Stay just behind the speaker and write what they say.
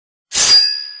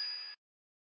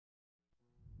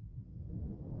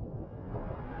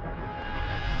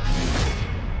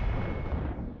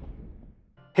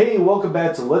Hey, welcome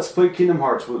back to Let's Play Kingdom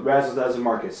Hearts with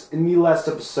RazzleDazzleMarcus. In the last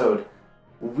episode,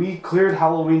 we cleared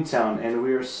Halloween Town, and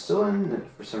we are still in it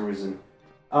for some reason.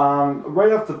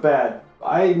 Right off the bat,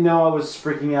 I know I was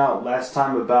freaking out last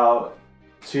time about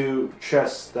two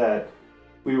chests that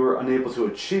we were unable to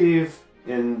achieve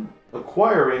in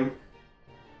acquiring,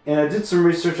 and I did some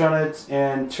research on it,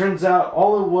 and turns out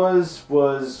all it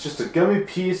was just a gummy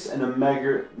piece and a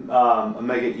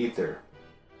mega ether.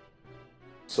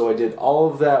 So I did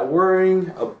all of that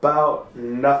worrying about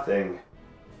nothing.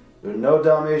 There were no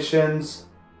Dalmatians.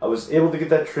 I was able to get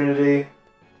that Trinity.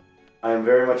 I am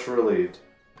very much relieved.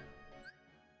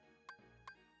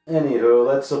 Anywho,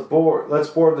 let's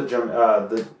board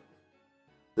the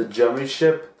gummy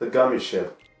ship.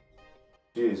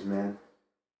 Jeez, man.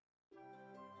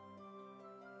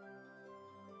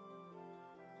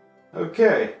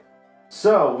 Okay,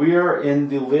 so we are in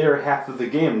the later half of the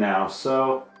game now.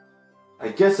 So I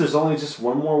guess there's only just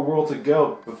one more world to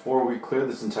go before we clear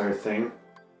this entire thing.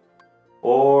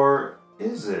 Or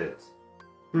is it?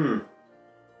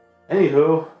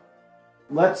 Anywho,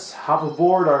 let's hop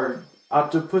aboard our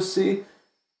Octopussy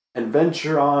and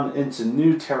venture on into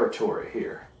new territory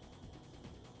here.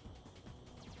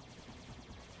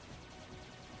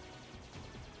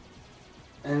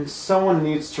 And someone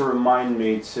needs to remind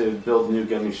me to build new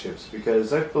gummy ships,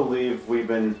 because I believe we've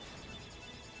been,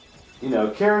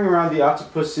 carrying around the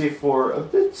Octopussy for a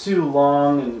bit too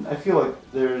long, and I feel like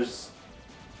there's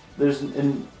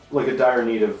a dire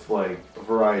need of a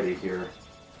variety here.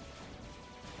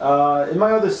 In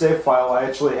my other save file, I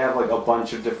actually have a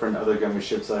bunch of different other gummy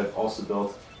ships that I've also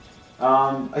built.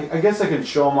 I guess I can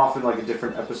show them off in a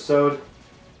different episode.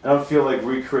 I don't feel like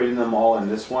recreating them all in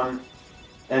this one.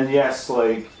 And yes,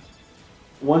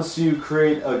 once you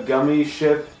create a gummy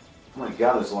ship, oh my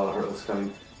god, there's a lot of Heartless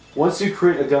coming. Once you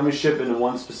create a gummy ship in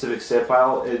one specific save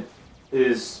file, it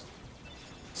is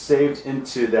saved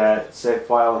into that save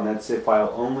file and that save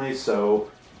file only, so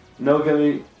no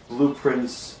gummy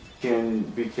blueprints can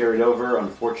be carried over,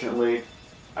 unfortunately.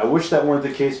 I wish that weren't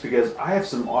the case, because I have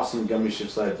some awesome gummy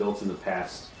ships that I built in the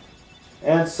past.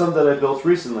 And some that I built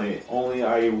recently, only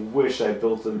I wish I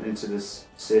built them into this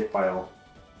save file.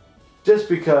 Just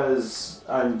because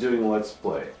I'm doing a Let's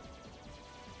Play.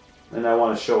 And I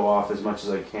want to show off as much as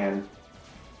I can.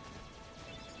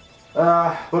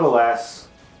 But alas,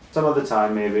 some other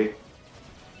time maybe.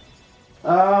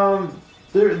 There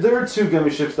are two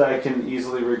gummy ships that I can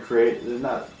easily recreate. They're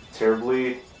not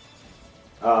terribly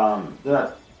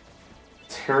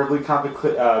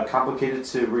complicated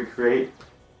to recreate.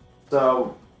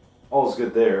 So all's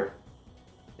good there.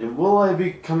 And will I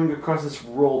be coming across this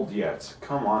world yet?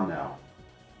 Come on now.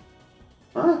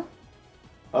 Huh?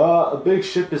 A big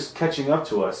ship is catching up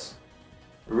to us.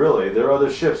 Really? There are other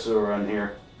ships around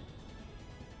here.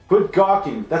 Quit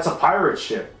gawking! That's a pirate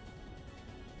ship!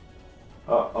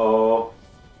 Uh-oh.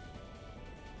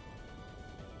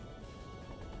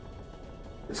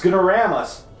 It's gonna ram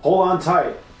us! Hold on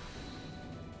tight!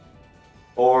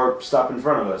 Or stop in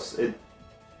front of us. It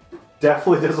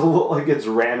definitely doesn't look like it's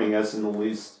ramming us in the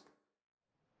least.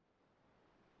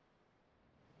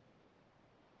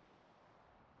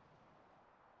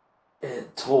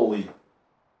 It totally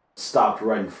stopped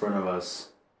right in front of us.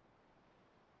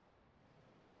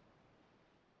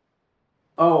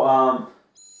 Oh,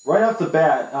 right off the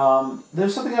bat,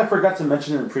 there's something I forgot to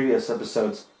mention in previous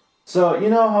episodes. So, you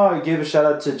know how I gave a shout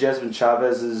out to Jasmine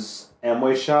Chavez's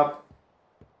Amway shop?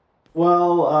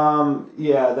 Well,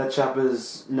 yeah, that shop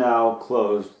is now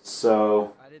closed,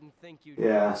 so I didn't think you'd...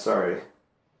 Yeah, sorry.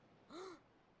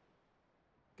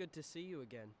 Good to see you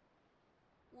again.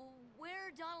 Well, where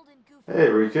are Donald and Goofy? Hey,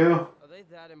 Riku. Are they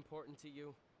that important to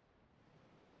you?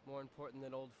 More important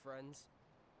than old friends?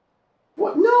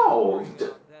 What? No!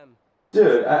 Them.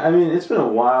 Dude, I mean, it's been a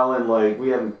while, and, we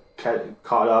haven't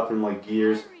caught up in,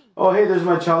 years. Oh, hey, there's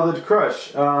my childhood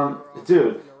crush.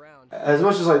 Dude, as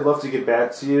much as I'd love to get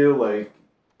back to you,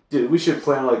 dude, we should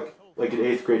plan, an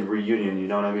 8th grade reunion, you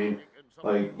know what I mean?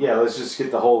 Yeah, let's just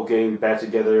get the whole gang back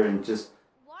together and just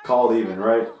call it even,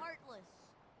 right?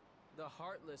 The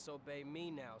Heartless obey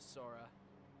me now, Sora.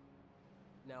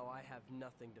 Now I have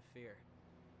nothing to fear.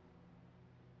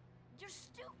 You're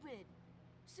stupid!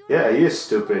 Yeah, he is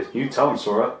stupid. You tell him,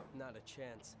 Sora. Not a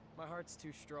chance. My heart's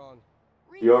too strong.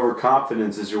 Your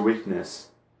overconfidence is your weakness.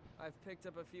 I've picked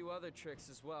up a few other tricks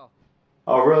as well.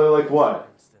 Oh, really? Like what?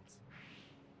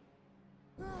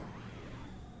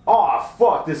 Aw,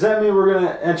 fuck! Does that mean we're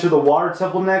gonna enter the water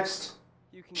temple next?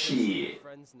 You can Shit.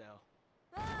 friends now.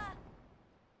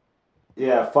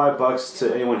 Yeah, $5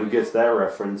 to anyone who gets that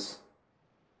reference.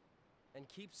 And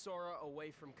keep Sora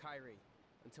away from Kairi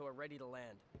until we're ready to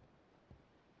land.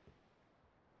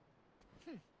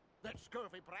 That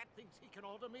scurvy brat thinks he can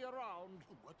order me around.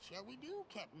 What shall we do,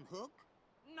 Captain Hook?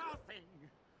 Nothing.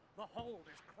 The hold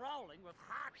is crawling with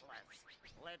Heartless.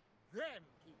 Let them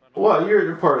keep an Well,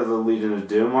 you're part of the Legion of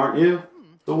Doom, aren't you?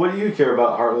 So what do you care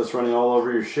about Heartless running all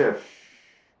over your ship?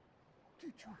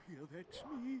 Did you hear that,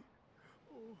 Smee?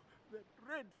 Oh, that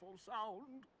dreadful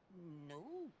sound. No,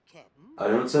 Captain. I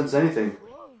don't sense anything.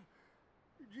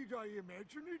 Did I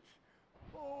imagine it?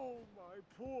 Oh, my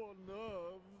poor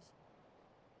nerves.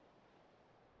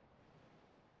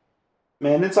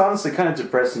 Man, it's honestly kind of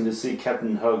depressing to see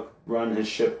Captain Hook run his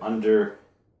ship under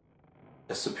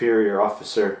a superior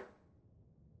officer.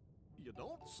 You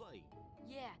don't say.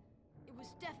 Yeah, it was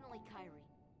definitely Kyrie.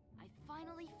 I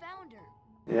finally found her.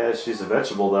 Yeah, she's a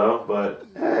vegetable though, but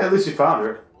at least you found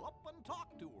her. Up and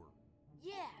talk to her.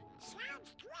 Yeah.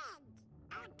 Sounds good.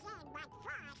 Okay, but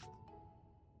first,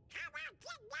 how about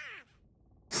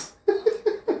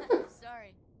dinner?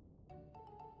 Sorry.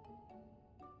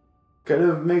 Kind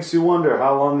of makes you wonder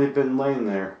how long they've been laying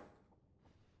there.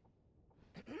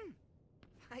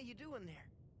 How you doing there?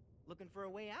 Looking for a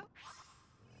way out?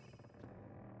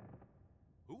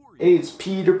 Who are you? Hey, it's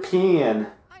Peter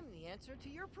Pan. I'm the answer to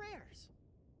your prayers.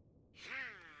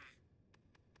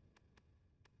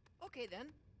 Okay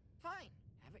then. Fine.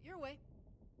 Have it your way.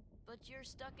 But you're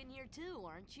stuck in here too,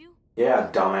 aren't you? Yeah,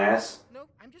 dumbass. Nope,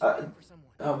 I'm just waiting for someone.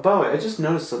 By the way, I just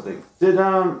noticed something.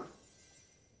 Tinkerbell?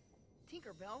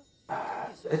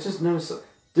 I just noticed.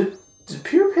 Did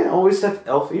Peter Pan always have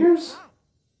elf ears? Wow.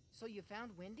 So you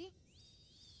found Wendy?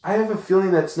 I have a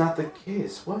feeling that's not the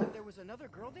case. What? There was another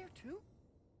girl there too?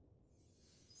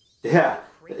 Yeah.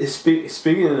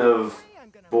 Speaking of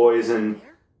boys in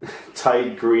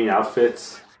tight green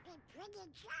outfits.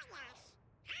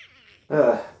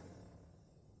 No,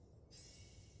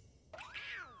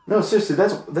 seriously,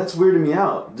 that's weirding me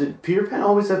out. Did Peter Pan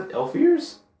always have elf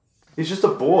ears? He's just a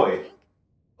boy.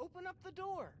 Open up the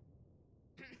door.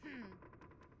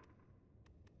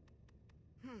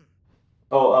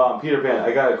 Oh, Peter Pan,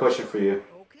 I got a question for you.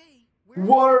 Okay.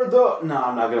 What are the... No,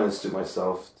 I'm not going to stoop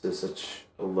myself to such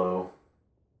a low.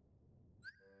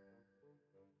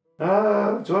 Do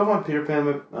I want Peter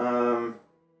Pan?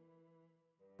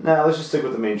 Nah, let's just stick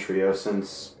with the main trio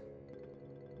since...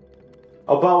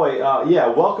 Oh, by the way, yeah,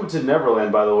 welcome to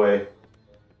Neverland, by the way.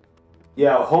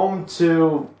 Yeah, home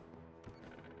to...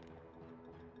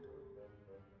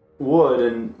 wood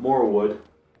and more wood.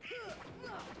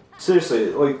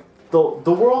 Seriously, like, the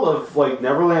world of, like,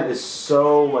 Neverland is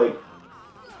so, like...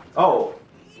 Oh.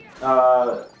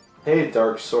 Hey,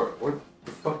 Dark Sword. Where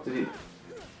the fuck did he...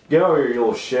 Get over here, you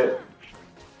little shit.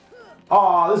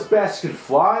 Aw, this bastard can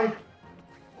fly?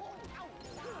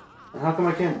 And how come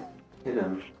I can't hit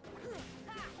him?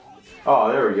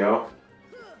 Oh, there we go.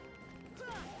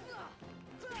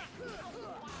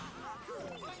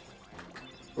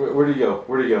 Where'd he go?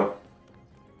 Where'd he go?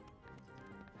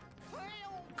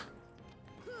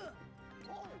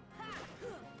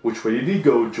 Which way did he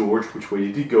go, George? Which way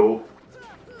did he go?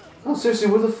 Oh, seriously,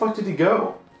 where the fuck did he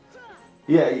go?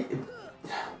 Yeah,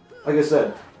 like I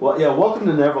said, well, yeah, welcome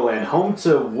to Neverland, home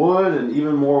to wood and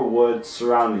even more wood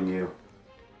surrounding you.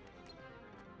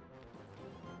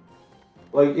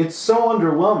 Like, it's so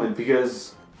underwhelming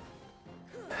because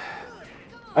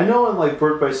I know in, like,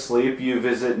 Birth by Sleep you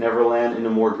visit Neverland in a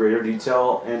more greater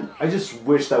detail, and I just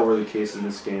wish that were the case in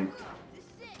this game.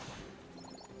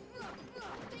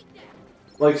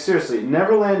 Like, seriously,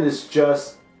 Neverland is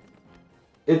just...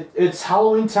 It's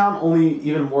Halloween Town, only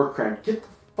even more cramped. Get the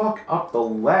fuck up the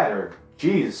ladder.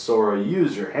 Jeez, Sora,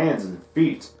 use your hands and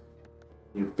feet.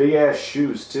 Your big-ass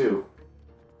shoes, too.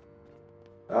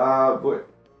 What...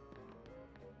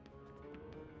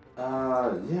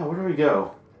 yeah, where do we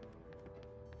go?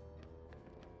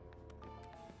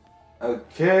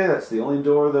 Okay, that's the only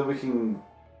door that we can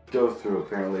go through,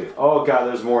 apparently. Oh god,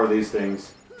 there's more of these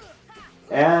things.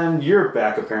 And you're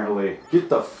back, apparently. Get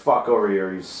the fuck over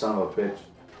here, you son of a bitch.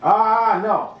 Ah,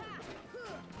 no!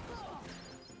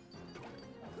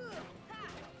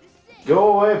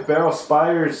 Go away, barrel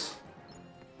spiders!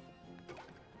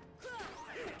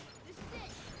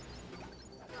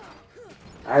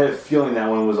 I had a feeling that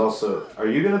one was also... Are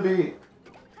you gonna be...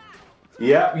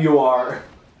 Yep, you are.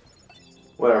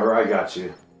 Whatever, I got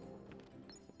you.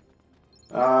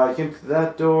 I came through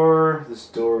that door. This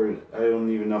door, I don't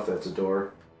even know if that's a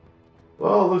door.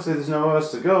 Well, it looks like there's nowhere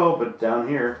else to go but down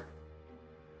here.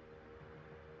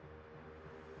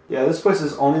 Yeah, this place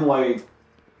is only like...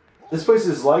 This place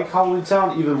is like Halloween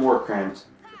Town, even more cramped.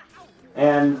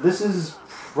 And this is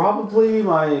probably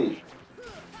my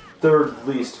third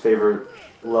least favorite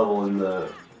level in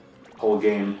the whole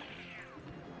game.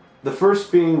 The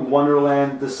first being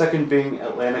Wonderland, the second being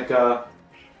Atlantica,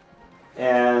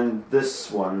 and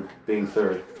this one being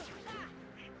third.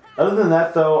 Other than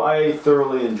that, though, I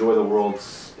thoroughly enjoy the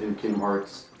worlds in Kingdom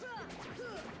Hearts.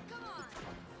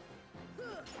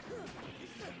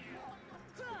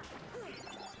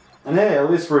 And hey, at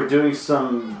least we're doing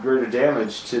some greater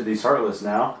damage to these Heartless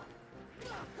now.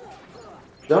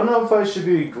 Don't know if I should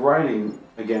be grinding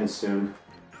again soon.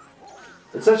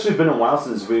 It's actually been a while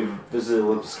since we've visited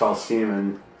Olympus Coliseum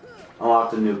and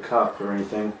unlocked a new cup or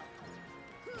anything.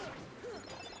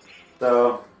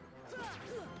 So,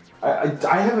 I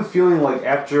have a feeling like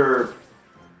after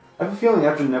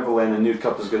Neverland, a new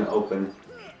cup is going to open.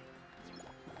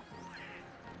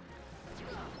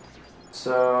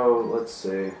 So, let's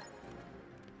see.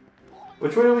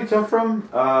 Which way did we come from?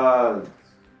 I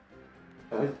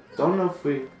don't know if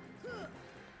we...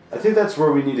 I think that's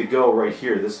where we need to go, right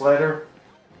here, this ladder.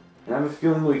 And I have a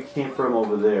feeling we came from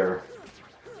over there.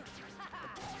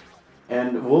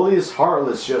 And Wooly's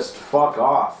Heartless just fuck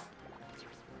off.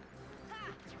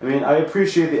 I mean, I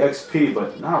appreciate the XP,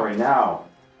 but not right now.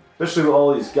 Especially with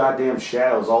all these goddamn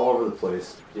shadows all over the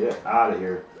place. Get out of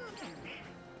here.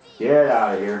 Get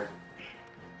out of here.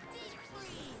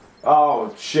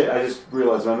 Oh, shit, I just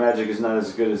realized my magic is not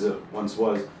as good as it once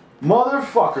was.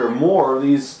 Motherfucker, more of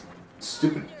these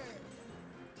stupid...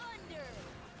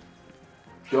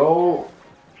 Go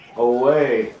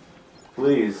away,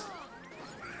 please.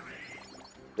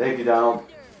 Thank you, Donald.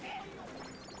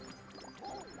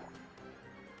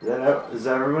 Is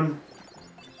that everyone?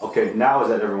 Okay, now is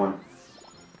that everyone?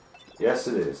 Yes,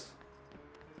 it is.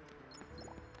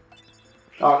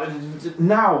 Oh,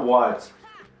 now what?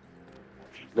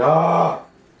 Ah!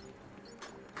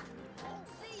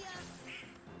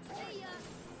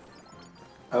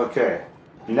 Okay,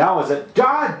 now is it?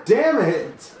 God damn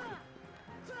it!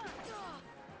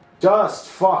 Just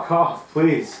fuck off,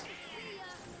 please.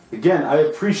 Again, I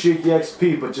appreciate the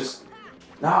XP, but just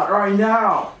not right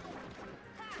now.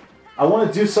 I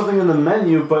want to do something in the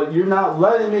menu, but you're not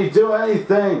letting me do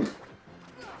anything.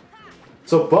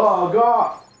 So bug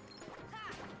off.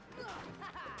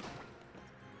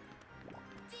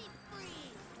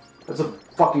 That's a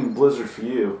fucking blizzard for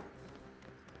you.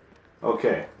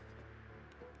 Okay.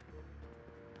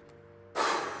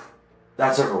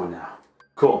 That's everyone now.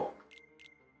 Cool.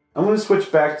 I'm gonna switch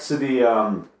back to the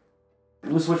I'm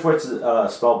gonna switch right to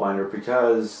Spellbinder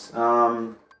because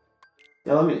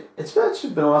yeah, it's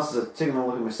actually been a while since I've taken a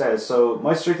look at my status. So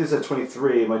my strength is at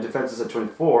 23, my defense is at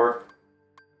 24.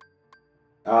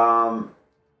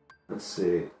 Let's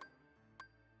see.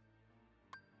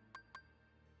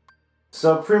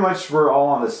 So pretty much we're all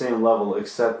on the same level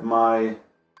except my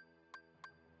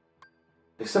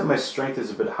strength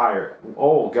is a bit higher.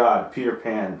 Oh god, Peter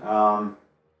Pan.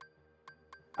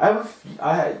 I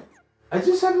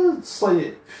just have a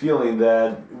slight feeling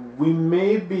that we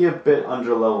may be a bit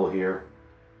under level here.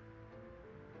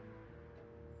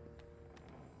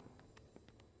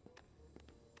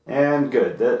 And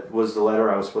good, that was the ladder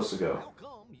I was supposed to go. How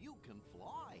come you can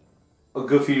fly? Oh,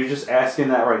 Goofy, you're just asking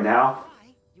that right now?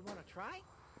 You wanna try?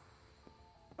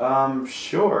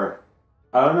 Sure.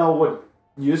 I don't know what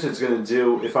use it's gonna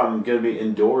do if I'm gonna be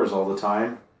indoors all the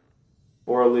time.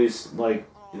 Or at least, like,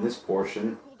 in this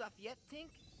portion. Cooled off yet, Tink?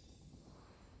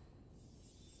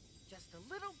 Just a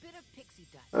little bit of pixie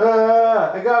dust.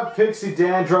 I got pixie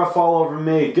dandruff all over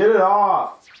me. Get it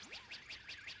off!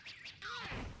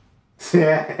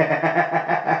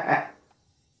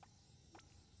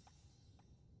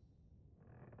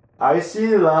 I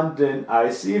see London, I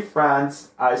see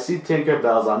France, I see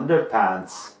Tinkerbell's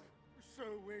underpants. So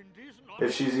Wendy's not...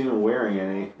 If she's even wearing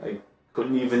any. I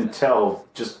couldn't even tell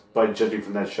just by judging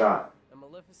from that shot. And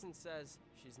Maleficent says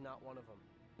she's not one of them.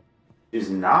 She's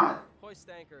not? Hoist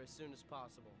anchor as soon as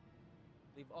possible.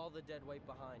 Leave all the dead weight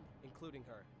behind, including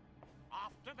her.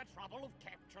 After the trouble of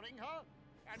capturing her?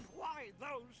 And why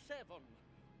those 7?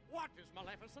 What is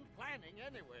Maleficent planning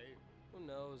anyway? Who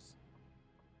knows?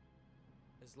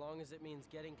 As long as it means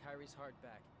getting Kyrie's heart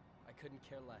back, I couldn't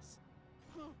care less.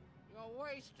 You're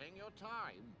wasting your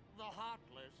time. The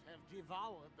Heartless have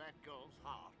devoured that girl's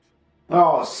heart.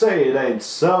 Oh, say it ain't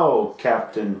so,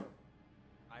 Captain.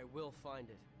 I will find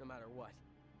it, no matter what.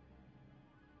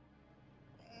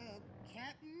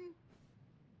 Captain?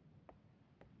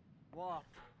 What?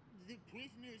 The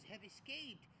prisoners have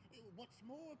escaped. What's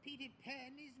more, Peter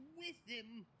Pan is with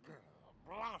them.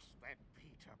 Blast that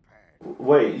Peter Pan.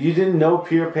 Wait, you didn't know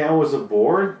Peter Pan was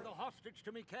aboard? The hostage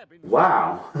to me cabin.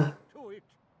 Wow. To it.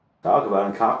 Talk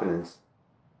about incompetence.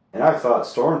 And I thought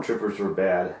stormtroopers were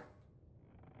bad.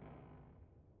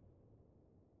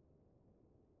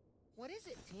 What is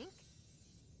it, Tink?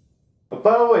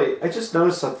 by the way, I just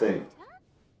noticed something.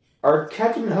 Are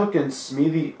Captain Hook and Smee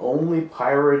the only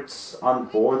pirates on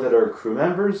board that are crew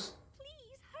members?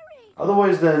 Please, hurry!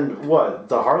 Otherwise, then what?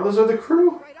 The Heartless are the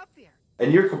crew? Right up there.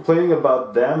 And you're complaining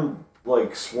about them,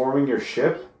 like, swarming your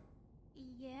ship?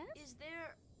 Yes? Is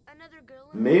there another girl?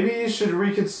 Maybe you should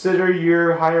reconsider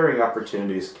your hiring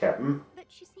opportunities, Captain. But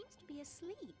she seems to be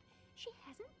asleep. She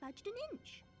hasn't budged an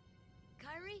inch.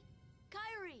 Kyrie?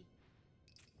 Kyrie!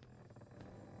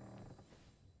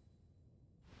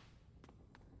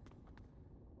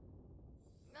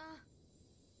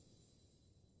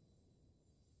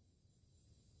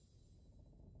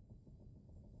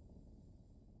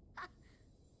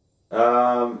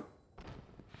 Um,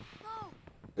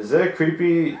 is that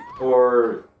creepy,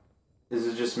 or is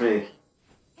it just me?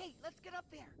 Hey, let's get up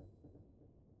there.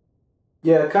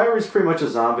 Yeah, Kyrie's pretty much a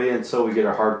zombie until we get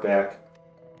her heart back.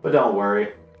 But don't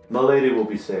worry, Milady will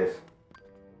be safe.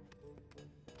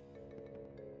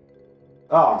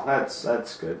 Oh,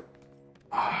 that's good.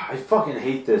 I fucking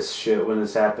hate this shit when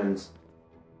this happens.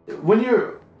 When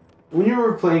you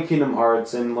were playing Kingdom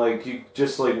Hearts and like you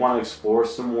just like want to explore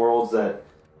some worlds that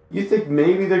you think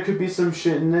maybe there could be some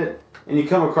shit in it, and you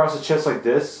come across a chest like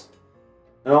this,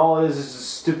 and all it is a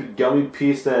stupid gummy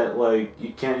piece that like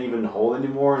you can't even hold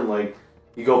anymore, and like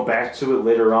you go back to it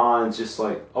later on, and it's just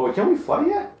like, oh wait, can we fly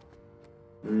yet?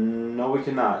 No, we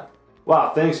cannot.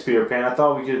 Wow, thanks Peter Pan. I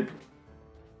thought we could.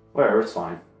 Whatever, it's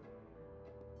fine.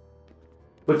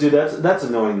 But dude, that's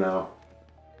annoying though.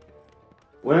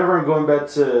 Whenever I'm going back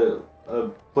to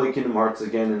play Kingdom Hearts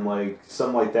again, and like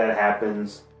something like that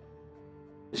happens.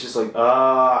 It's just like,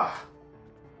 Oh,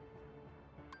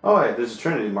 wait, there's a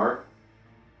Trinity mark.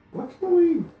 What can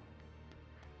we...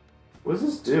 What does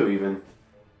this do, even?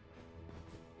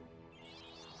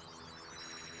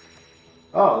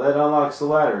 Oh, that unlocks the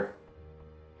ladder.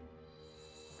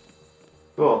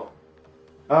 Cool.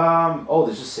 Oh,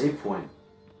 there's a save point.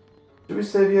 Did we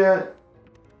save yet?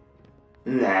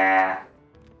 Nah.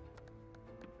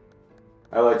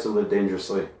 I like to live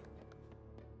dangerously.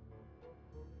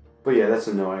 But yeah, that's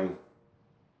annoying.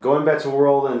 Going back to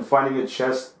World and finding a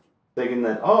chest, thinking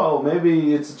that, oh,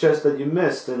 maybe it's a chest that you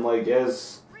missed and like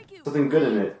has something good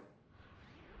in it.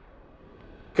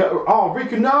 Oh,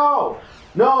 Riku, no!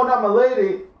 No, not my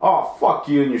lady! Oh, fuck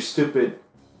you and your stupid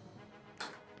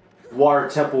water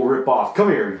temple ripoff. Come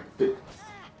here. Wait,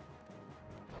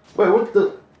 what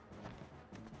the?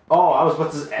 Oh, I was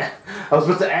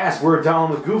about to ask where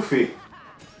down the Goofy.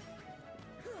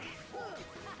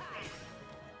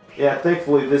 Yeah,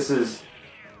 thankfully this is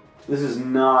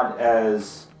not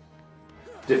as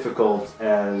difficult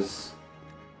as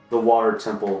the water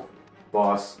temple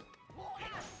boss.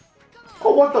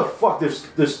 Oh, what the fuck?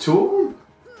 There's two of them?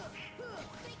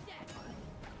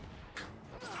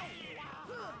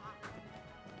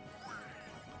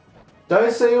 Did I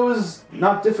say it was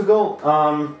not difficult?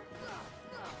 I'm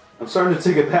starting to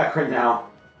take it back right now.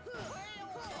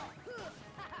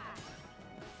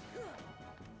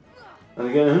 And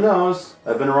again, who knows?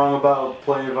 I've been wrong about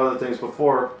plenty of other things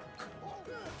before.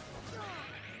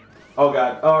 Oh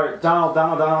god. Alright,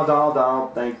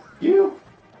 Donald, thank you.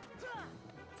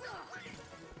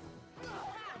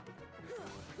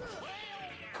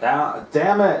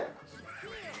 Damn it!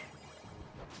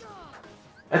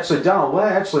 Actually, Donald, what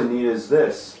I actually need is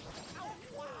this.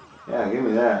 Yeah, give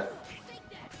me that.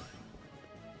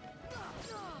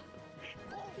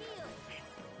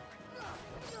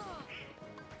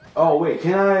 Oh, wait,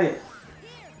 can I...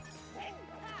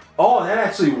 Oh, that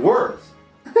actually worked!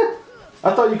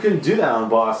 I thought you couldn't do that on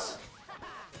boss.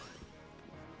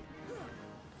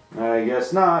 I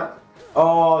guess not.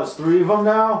 Oh, there's 3 of them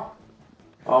now?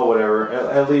 Oh, whatever.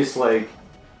 At least, like...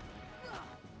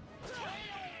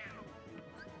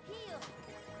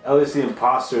 At least the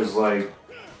imposters, like,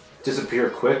 disappear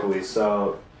quickly,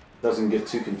 so it doesn't get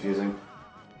too confusing.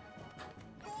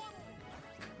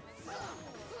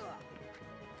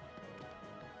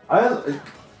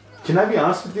 Can I be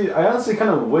honest with you? I honestly kind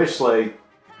of wish, like,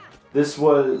 this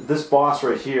boss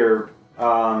right here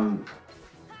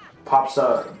popped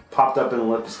up in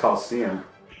Olympus Coliseum,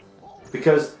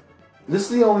 because this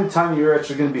is the only time you're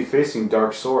actually going to be facing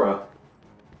Dark Sora,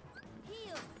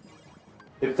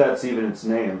 if that's even its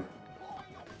name.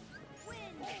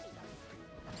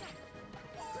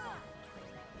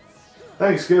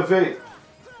 Thanks, Goofy.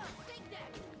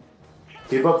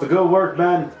 Keep up the good work,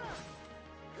 man.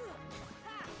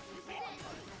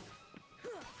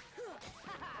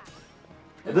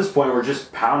 At this point, we're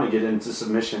just pounding it into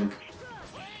submission.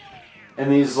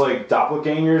 And these, like,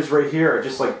 doppelgangers right here are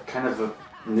just, like, kind of a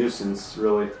nuisance,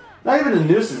 really. Not even a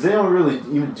nuisance, they don't really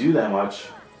even do that much.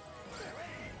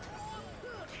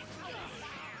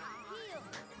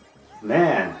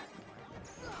 Man.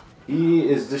 He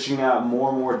is dishing out more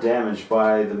and more damage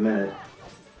by the minute.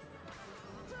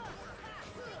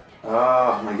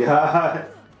 Oh my god.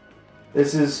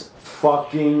 This is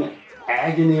fucking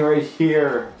agony right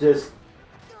here. Just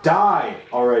die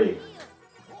already.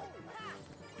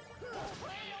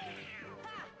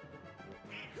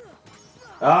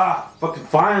 Ah, fucking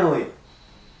finally.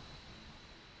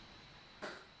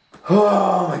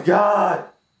 Oh my god.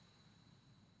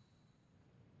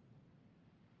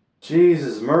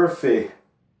 Jesus, Murphy.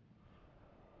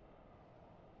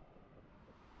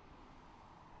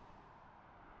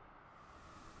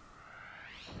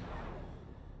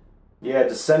 Yeah,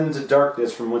 descend into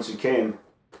darkness from whence you came.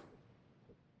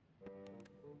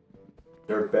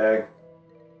 Dirtbag.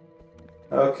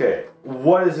 Okay,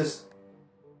 what is this?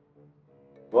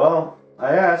 Well,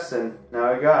 I asked and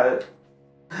now I got it.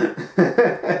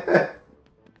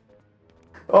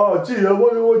 Oh, gee, I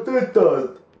wonder what that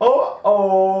does.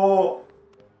 Oh!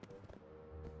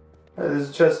 Hey, there's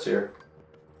a chest here.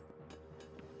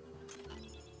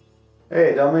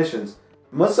 Hey, Dalmatians.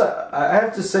 I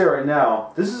have to say right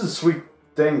now, this is a sweet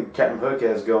thing Captain Hook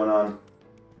has going on.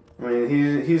 I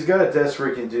mean, he's got a desk where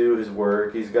he can do his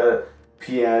work. He's got a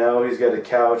piano. He's got a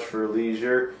couch for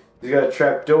leisure. He's got a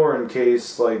trap door in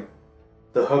case, like,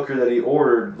 the hooker that he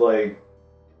ordered, like,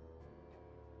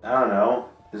 I don't know,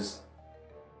 is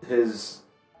to his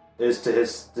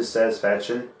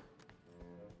dissatisfaction.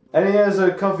 And he has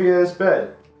a comfy ass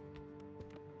bed.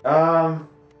 I'm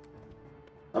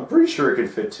pretty sure it could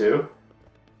fit two.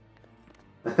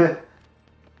 But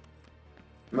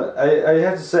I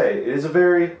have to say, it is a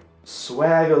very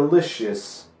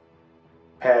swagalicious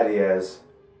pad he has.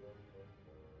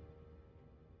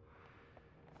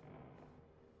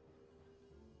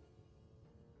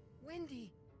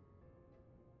 Wendy.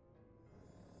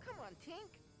 Come on,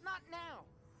 Tink. Not now.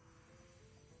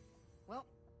 Well,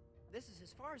 this is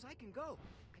as far as I can go.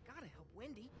 I gotta help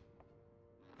Wendy.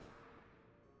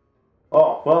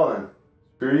 Oh, well then.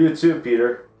 Screw you too,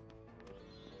 Peter.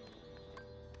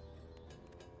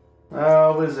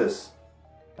 What is this?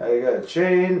 I got a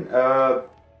chain. Now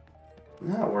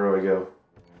where do I go?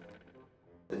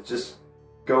 Just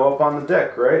go up on the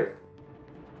deck, right?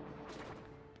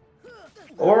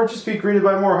 Or just be greeted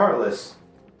by more Heartless.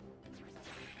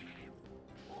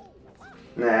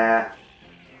 Nah.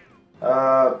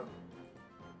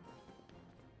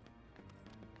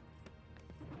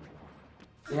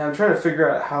 Yeah, I'm trying to figure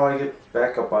out how I get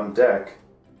back up on deck.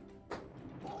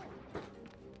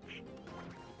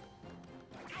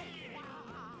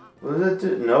 What does that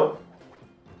do? Nope.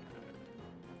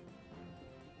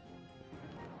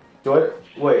 Do I?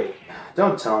 Wait.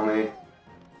 Don't tell me.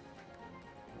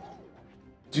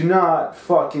 Do not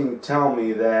fucking tell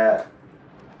me that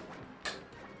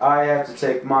I have to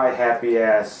take my happy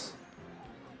ass.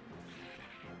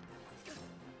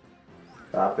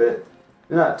 Stop it.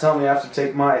 Do not tell me I have to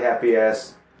take my happy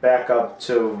ass back up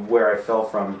to where I fell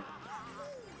from.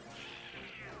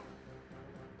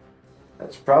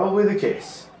 That's probably the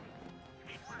case.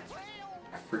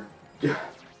 I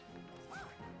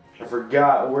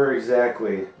forgot where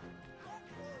exactly.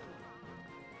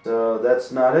 So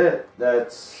that's not it.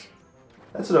 That's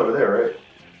it over there, right?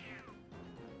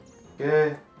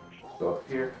 Okay. Go up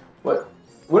here. What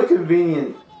a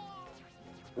convenient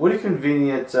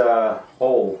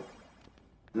hole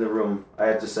in the room, I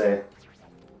have to say.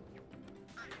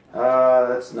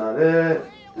 That's not it.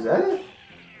 Is that it?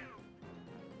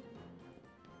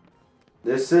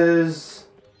 This is...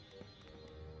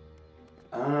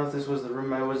 I don't know if this was the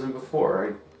room I was in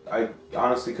before. I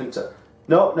honestly couldn't tell.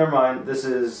 Nope, never mind. This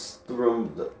is the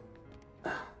room.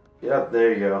 Yep,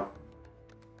 there you go.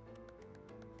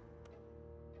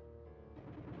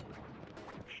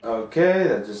 Okay,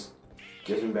 that just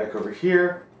gets me back over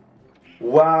here.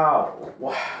 Wow.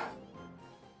 Wow.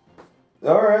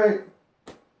 Alright.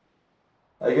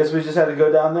 I guess we just had to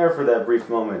go down there for that brief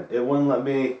moment. It wouldn't let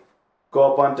me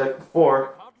go up on deck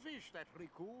before.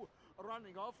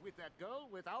 Running off with that girl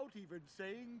without even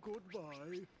saying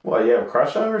goodbye. What, you have a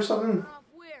crush on her or something?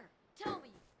 Where? Tell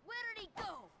me, where did he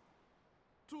go?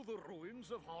 To the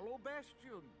ruins of Hollow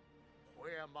Bastion,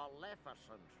 where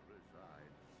Maleficent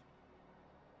resides.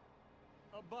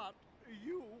 But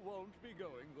you won't be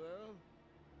going there.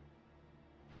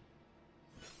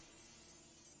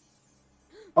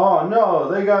 Oh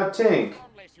no, they got Tink.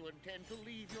 Unless you intend to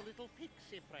leave your little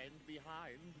pixie friend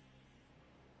behind.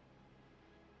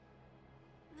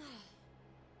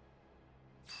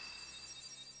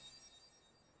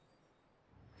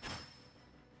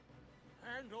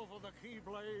 Hand over the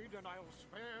Keyblade and I'll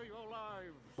spare your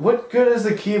lives. What good is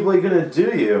the Keyblade gonna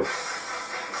do you?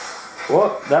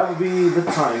 Well, that would be the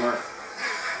timer.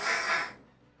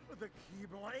 The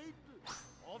keyblade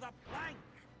or the plank?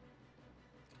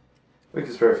 We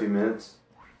can spare a few minutes.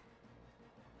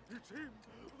 It's him,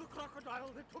 the crocodile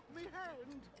that took me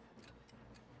hand.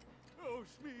 Oh,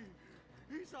 Smee,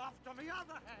 he's after me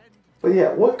other hand. But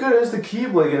yeah, what good is the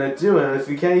Keyblade gonna do if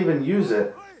we can't even use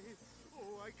it?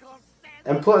 Oh, I can't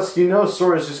stand And plus, you know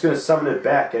Sora's just gonna summon it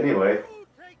back anyway. Who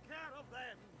take care of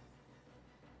them?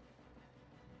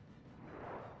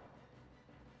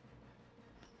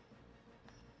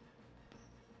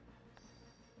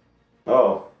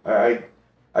 Oh,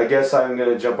 I guess I'm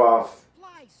gonna jump off.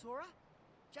 Fly, Sora.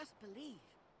 Just believe,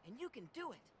 and you can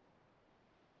do it.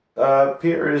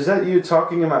 Peter, is that you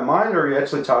talking in my mind, or are you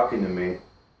actually talking to me?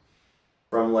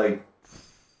 From, like,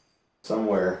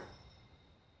 somewhere.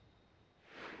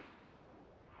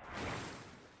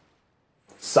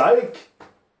 Psych!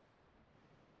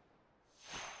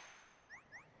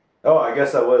 Oh, I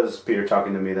guess that was Peter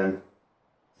talking to me then.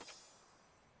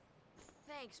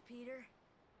 Thanks, Peter.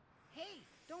 Hey,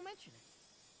 don't mention it.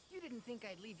 You didn't think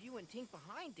I'd leave you and Tink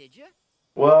behind, did you?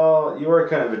 Well, you were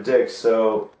kind of a dick,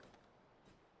 so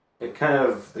I kind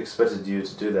of expected you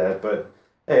to do that, but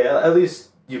hey, at least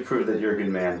you proved that you're a good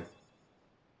man.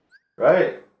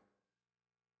 Right?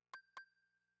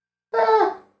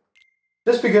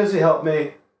 Just because you helped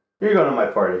me, you're going to my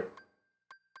party.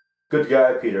 Good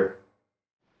guy, Peter.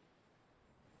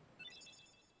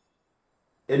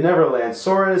 In Neverland,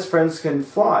 Sora and his friends can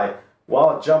fly.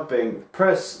 While jumping,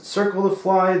 press circle to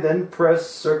fly, then press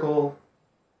circle...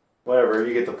 Whatever,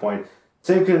 you get the point.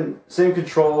 Same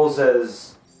controls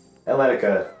as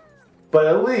Atlantica. But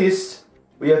at least,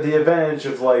 we have the advantage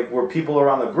of, like, where people are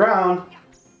on the ground,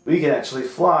 we can actually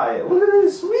fly. Look at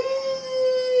this! Whee!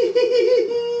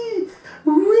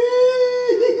 Whee!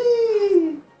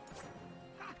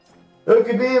 Look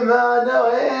at me, man!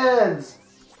 No hands!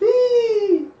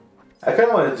 Whee! I kind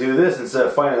of want to do this instead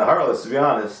of fighting the Heartless, to be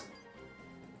honest.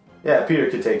 Yeah, Peter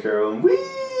could take care of him.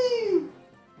 Whee!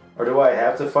 Or do I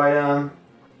have to fight him?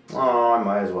 Oh, I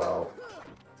might as well.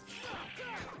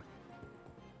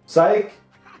 Psych!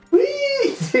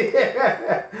 Whee!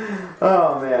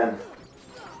 Oh, man.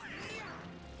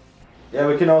 Yeah,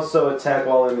 we can also attack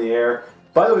while in the air.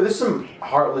 By the way, there's some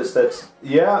Heartless that's...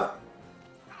 Yeah.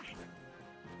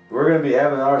 We're going to be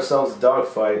having ourselves a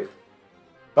dogfight.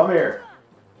 Come here.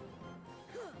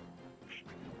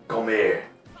 Come here.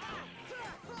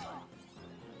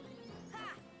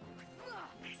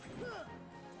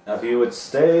 Now if you would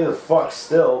stay the fuck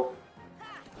still.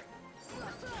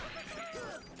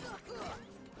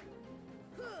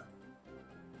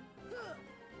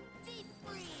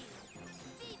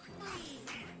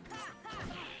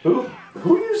 Who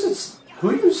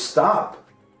used stop?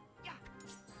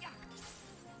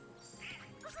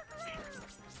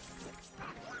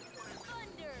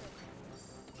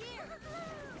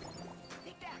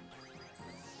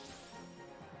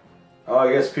 Oh,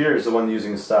 I guess Peter's the one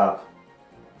using stop.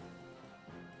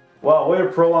 Wow, way to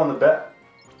prolong the bet.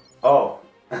 Oh.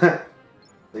 Take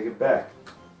it back.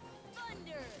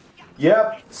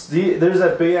 Yep, see, there's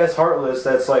that big ass Heartless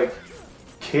that's like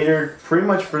catered pretty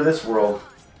much for this world.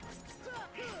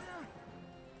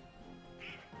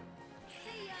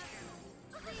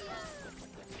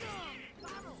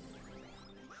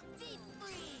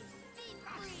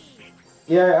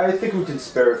 Yeah, I think we can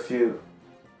spare a few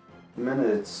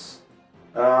minutes.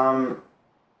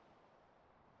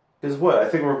 Because what? I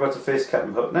think we're about to face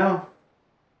Captain Hook now?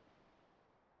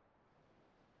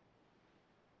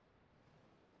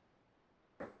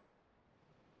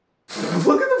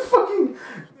 Look at the fucking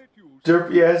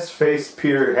derpy ass face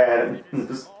Peter had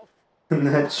in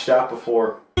that shot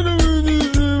before. They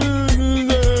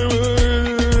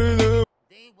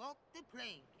walk the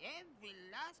plank, every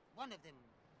last one of them.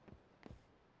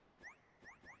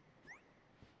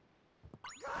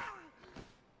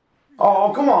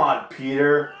 Oh, come on,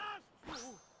 Peter.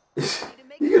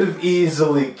 You could have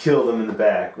easily killed him in the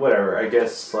back. Whatever, I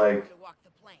guess, like,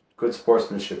 good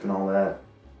sportsmanship and all that.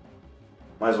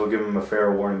 Might as well give him a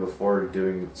fair warning before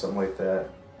doing something like that.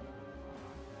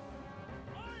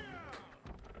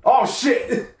 Oh,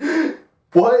 shit!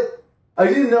 What? I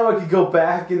didn't know I could go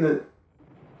back in the...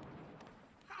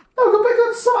 No, go back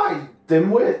outside,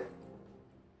 dimwit.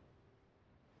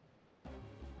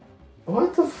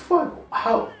 What the fuck?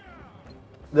 How?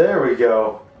 There we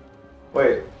go.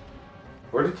 Wait.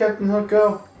 Where did Captain Hook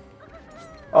go?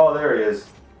 Oh, there he is.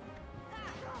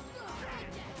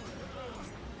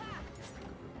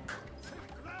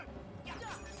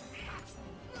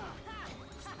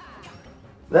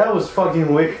 That was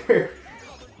fucking weird.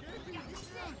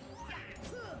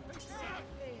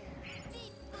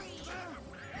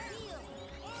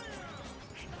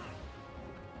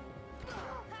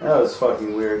 That was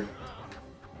fucking weird.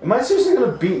 Am I seriously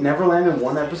gonna beat Neverland in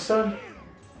one episode?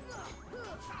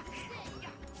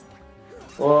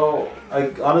 Well,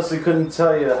 I honestly couldn't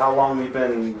tell you how long we've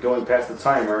been going past the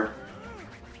timer.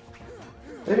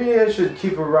 Maybe I should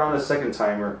keep around a second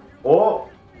timer. Oh!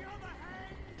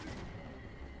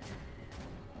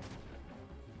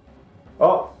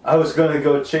 Oh, I was gonna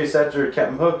go chase after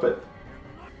Captain Hook, but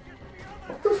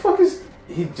what the fuck is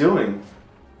he doing?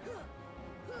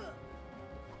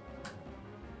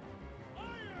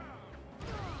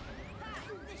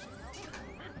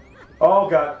 Oh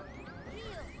god.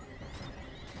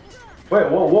 Wait,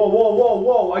 whoa, whoa, whoa, whoa,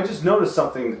 whoa, I just noticed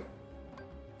something.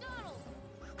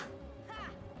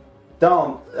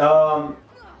 Donald,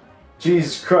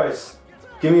 Jesus Christ.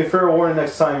 Give me a fair warning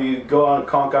next time you go out and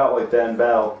conk out like that in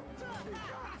battle.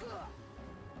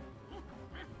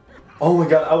 Oh my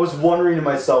god, I was wondering to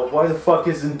myself, why the fuck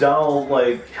isn't Donald,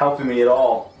 like, helping me at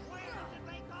all?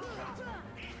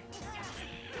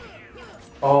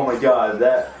 Oh my god,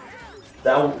 that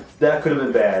could have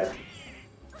been bad.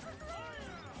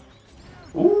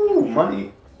 Ooh,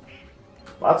 money.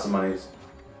 Lots of monies.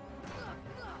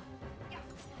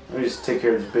 Let me just take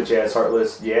care of this bitch-ass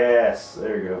Heartless. Yes,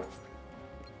 there you go.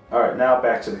 Alright, now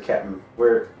back to the captain.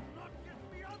 Where...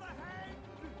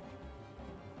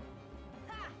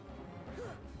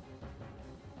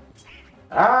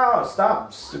 Ow!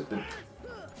 Stop, stupid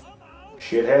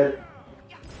shithead.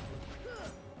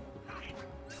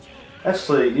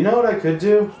 Actually, you know what I could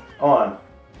do? Hold on.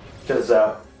 Check this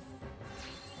out.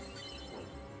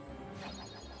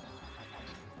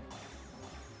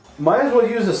 Might as well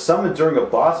use a summon during a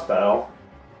boss battle.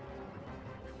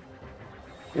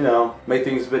 You know, make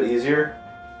things a bit easier.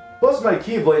 Plus my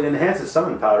Keyblade enhances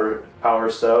summon power,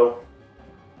 so...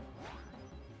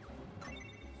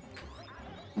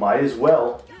 might as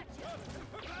well.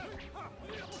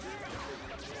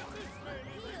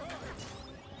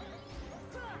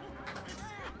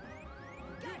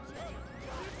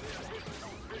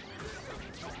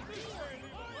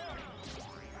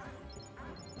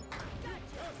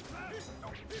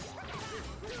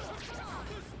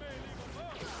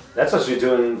 That's actually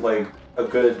doing, like, a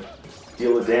good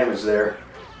deal of damage there.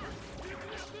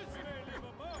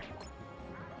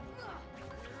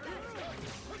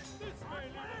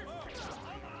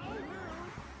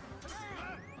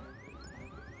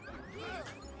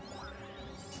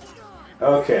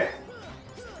 Okay.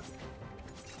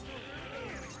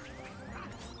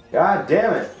 God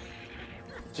damn it.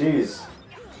 Jeez.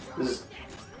 This is...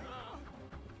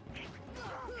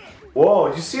 Whoa,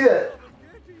 did you see that?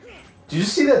 Did you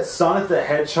see that Sonic the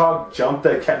Hedgehog jump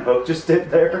that Captain Hook just did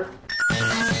there?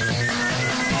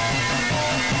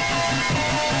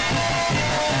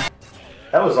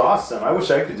 That was awesome. I wish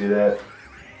I could do that.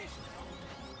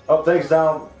 Oh, thanks,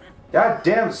 Donald. God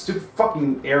damn, stupid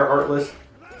fucking air Heartless.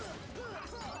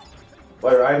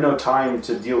 Whatever, I have no time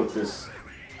to deal with this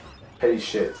petty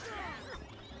shit.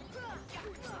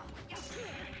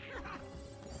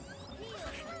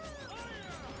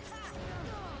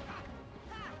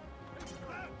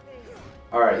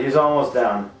 Alright, he's almost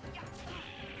down.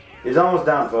 He's almost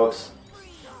down, folks.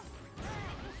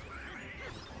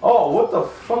 Oh, what the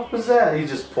fuck was that he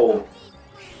just pulled?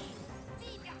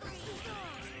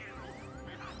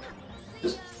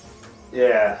 Just...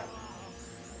 yeah.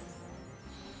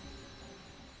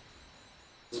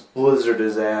 Just blizzard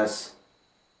his ass.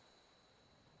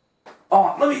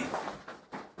 Oh, let me...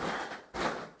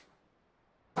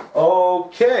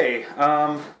 okay,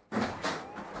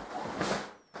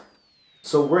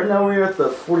 so right now we're at the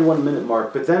 41-minute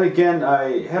mark, but then again,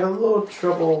 I had a little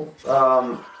trouble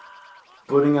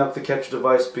booting up the capture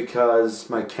device because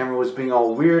my camera was being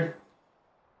all weird.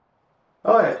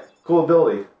 Oh yeah, cool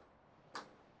ability.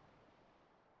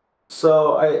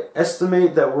 So I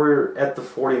estimate that we're at the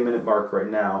 40-minute mark right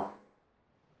now.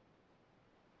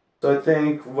 So I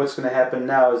think what's going to happen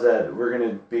now is that we're going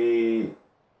to be...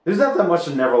 there's not that much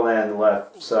of Neverland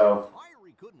left, so...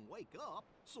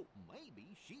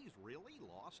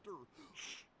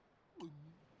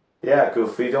 yeah,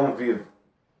 Goofy, don't be a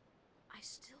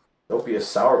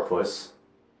sourpuss.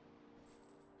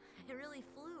 I really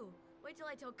flew. Wait till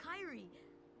I tell Kyrie.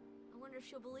 I wonder if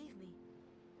she'll believe me.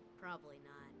 Probably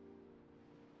not.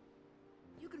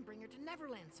 You can bring her to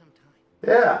Neverland sometime.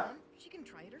 Yeah. She can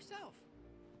try it herself.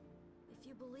 If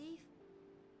you believe,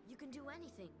 you can do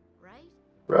anything, right?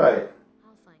 Right.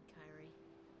 I'll find Kyrie.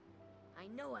 I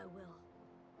know I will.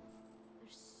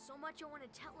 There's so much I want to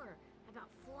tell her about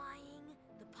flying,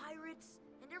 the pirates,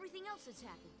 and everything else that's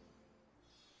happened.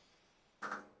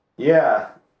 Yeah.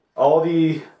 All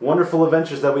the wonderful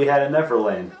adventures that we had in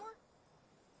Neverland.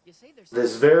 You You say there's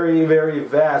this very, very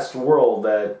vast world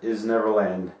that is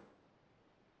Neverland.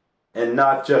 And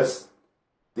not just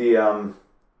the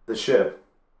ship.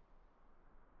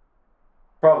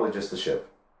 Probably just the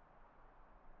ship.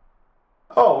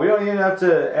 Oh, we don't even have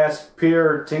to ask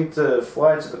Peter or Tink to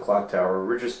fly to the clock tower.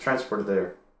 We're just transported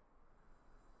there.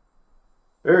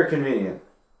 Very convenient.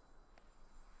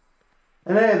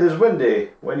 And hey, there's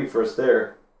Wendy waiting for us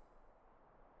there.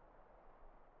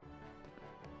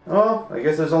 Oh, I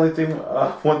guess there's only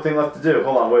one thing left to do.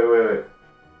 Hold on, wait.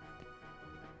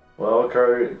 Well,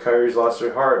 Kyrie's lost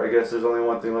her heart. I guess there's only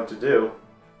one thing left to do.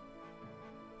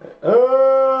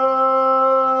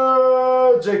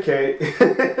 JK.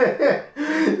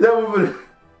 that would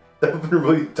have been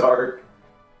really dark.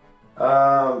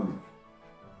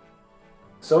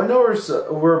 So I know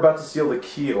we're about to seal the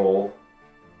keyhole.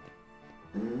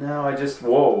 And now I just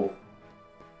whoa.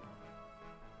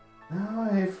 Now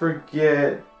I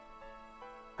forget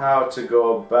how to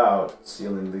go about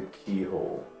sealing the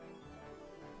keyhole.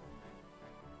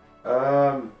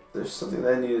 There's something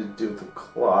that I need to do with the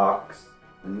clocks.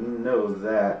 I know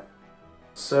that.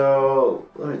 So,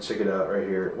 let me check it out right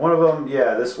here. One of them,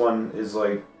 yeah, this one is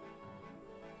like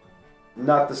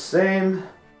not the same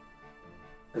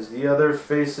as the other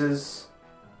faces.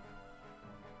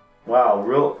 Wow,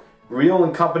 real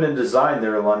incompetent design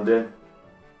there, London.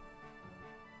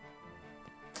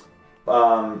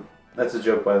 That's a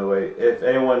joke, by the way. If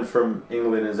anyone from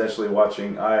England is actually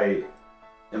watching, I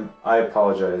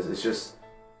apologize. It's just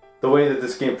the way that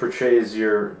this game portrays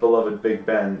your beloved Big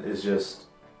Ben is just,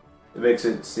 it makes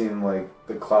it seem like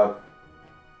the clock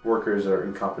workers are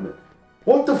incompetent.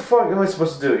 What the fuck am I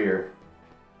supposed to do here?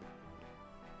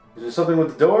 Is there something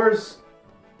with the doors?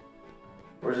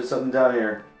 Or is it something down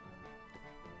here?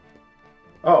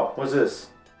 Oh, what's this?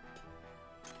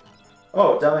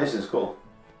 Oh, Dalmatians, cool.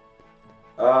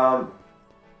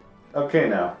 Okay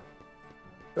now.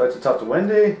 Do I have to talk to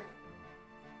Wendy?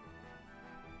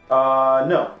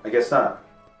 No, I guess not.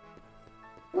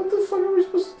 What the fuck are we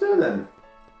supposed to do then?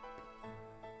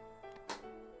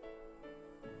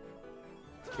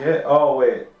 Yeah, oh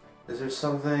wait. Is there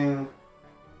something...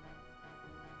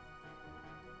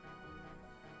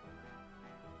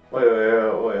 Wait,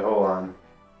 hold on.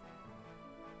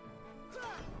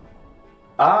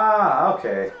 Ah,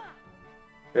 okay.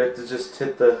 We have to just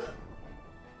hit the...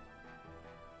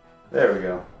 There we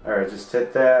go. Alright, just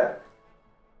hit that.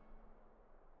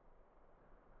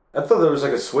 I thought there was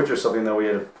like a switch or something that we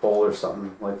had to pull or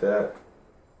something like that.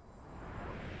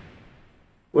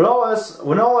 When all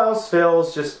else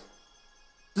fails, just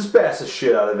bash the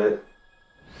shit out of it.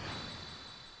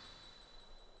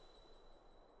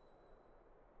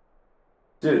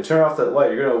 Dude, turn off that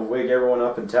light. You're gonna wake everyone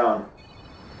up in town.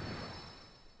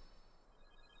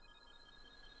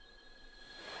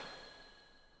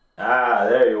 Ah,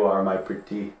 there you are, my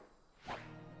pretty.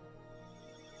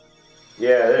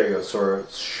 Yeah, there you go, Sora.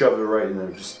 Shove it right in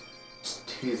there. Just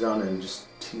tease on it and just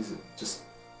tease it. Just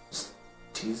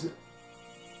tease it.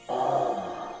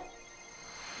 Oh.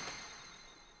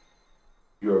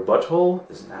 Your butthole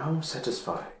is now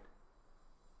satisfied.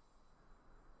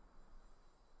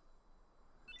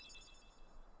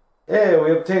 Hey,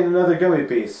 we obtained another gummy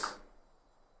piece.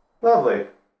 Lovely.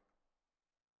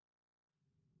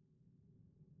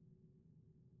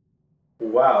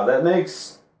 Wow, that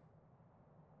makes...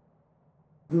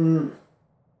 Oh,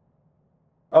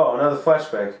 another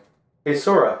flashback. Hey,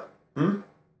 Sora. When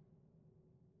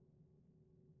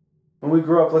we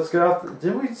grow up, let's get off...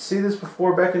 Didn't we see this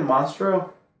before back in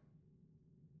Monstro?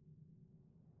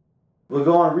 We'll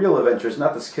go on real adventures,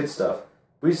 not this kid stuff.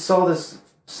 We saw this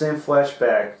same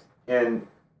flashback, and...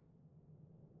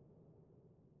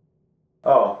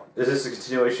 Oh, is this a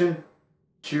continuation?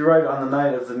 She right on the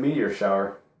night of the meteor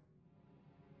shower.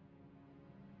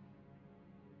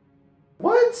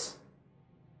 What?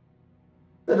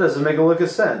 That doesn't make a lick of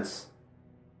sense.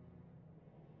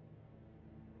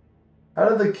 How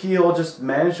did the keyhole just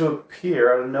manage to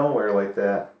appear out of nowhere like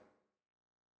that?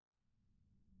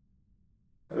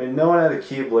 I mean, no one had a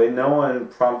keyblade, no one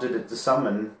prompted it to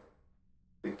summon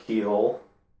the keyhole.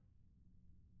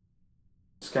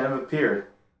 It just kind of appeared.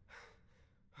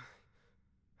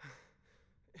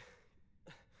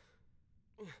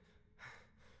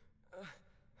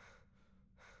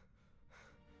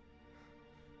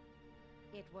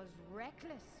 It was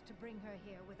reckless to bring her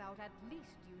here without at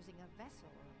least using a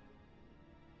vessel.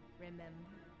 Remember,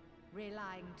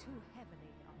 relying too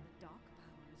heavily on the dark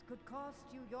powers could cost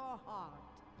you your heart.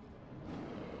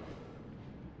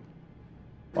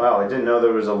 Wow, I didn't know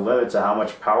there was a limit to how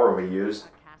much power we used.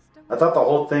 I thought the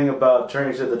whole thing about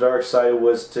turning to the dark side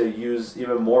was to use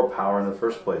even more power in the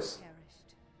first place.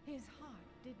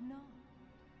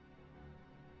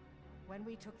 When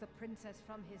we took the princess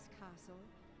from his castle,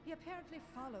 he apparently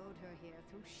followed her here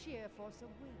through sheer force of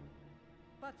will.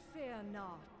 But fear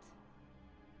not.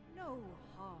 No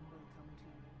harm will come to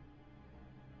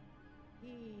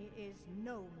you. He is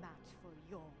no match for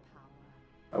your power.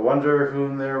 I wonder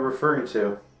whom they're referring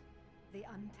to. The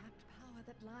untapped power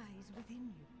that lies within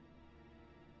you.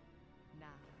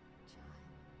 Now, child,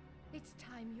 it's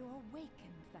time you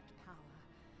awakened that power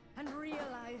and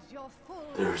realized your full...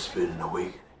 There's been an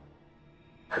awakening.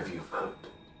 Have you felt it?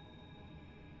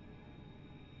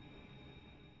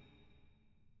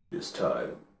 It's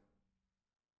time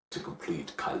to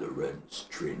complete Kylo Ren's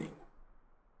training.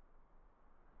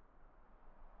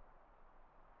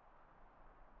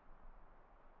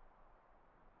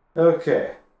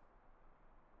 Okay.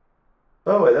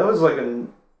 Oh wait, that was like the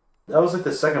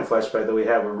second flashback that we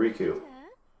had with Riku.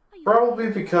 Probably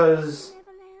because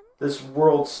this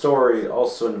world story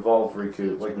also involved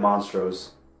Riku, like Monstros.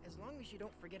 As long as you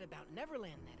don't forget about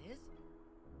Neverland, that is.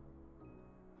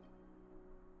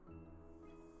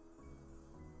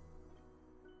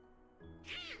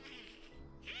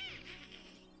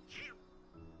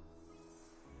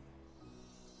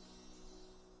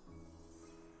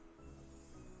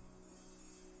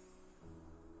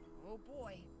 Oh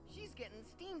boy, she's getting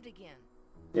steamed again.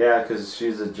 Yeah, because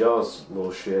she's a jealous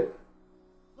little shit.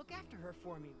 Look after her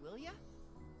for me, will ya?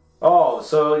 Oh,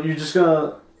 so you're just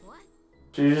gonna... What?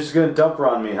 So you're just gonna dump her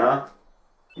on me, huh?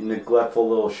 You neglectful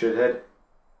little shithead.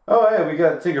 Oh yeah, we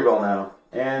got Tinkerbell now.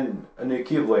 And a new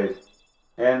Keyblade.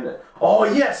 And... oh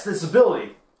yes, this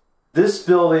ability! This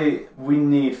ability we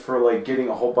need for like getting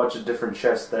a whole bunch of different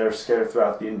chests that are scattered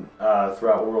throughout the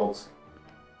throughout worlds.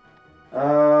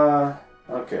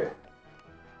 Okay.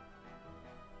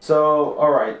 So,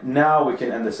 alright, now we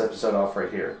can end this episode off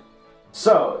right here.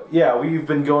 So, yeah, we've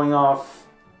been going off,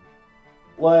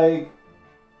 like,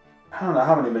 I don't know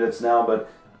how many minutes now, but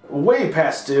way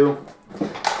past due.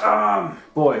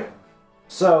 Boy.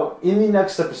 So, in the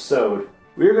next episode,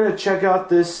 we're going to check out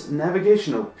this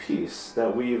navigational piece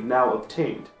that we've now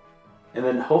obtained. And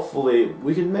then hopefully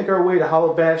we can make our way to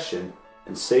Hollow Bastion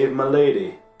and save my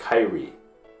lady, Kairi.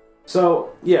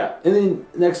 So, yeah, in the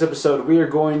next episode, we are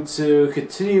going to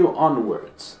continue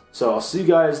onwards. So, I'll see you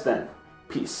guys then.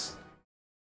 Peace.